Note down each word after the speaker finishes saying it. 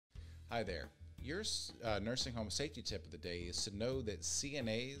Hi there. Your nursing home safety tip of the day is to know that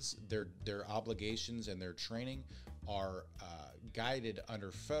CNAs, their obligations and their training are guided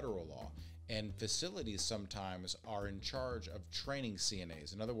under federal law, and facilities sometimes are in charge of training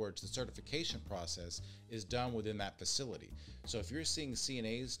CNAs. In other words, the certification process is done within that facility. So if you're seeing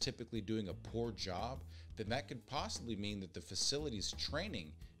CNAs typically doing a poor job, then that could possibly mean that the facility's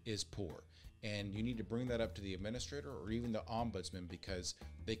training is poor. And you need to bring that up to the administrator or even the ombudsman, because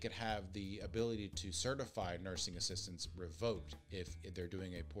they could have the ability to certify nursing assistants revoked if they're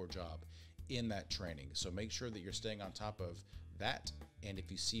doing a poor job in that training. So make sure that you're staying on top of that. And if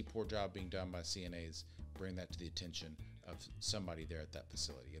you see poor job being done by CNAs, bring that to the attention of somebody there at that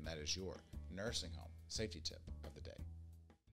facility. And that is your nursing home safety tip.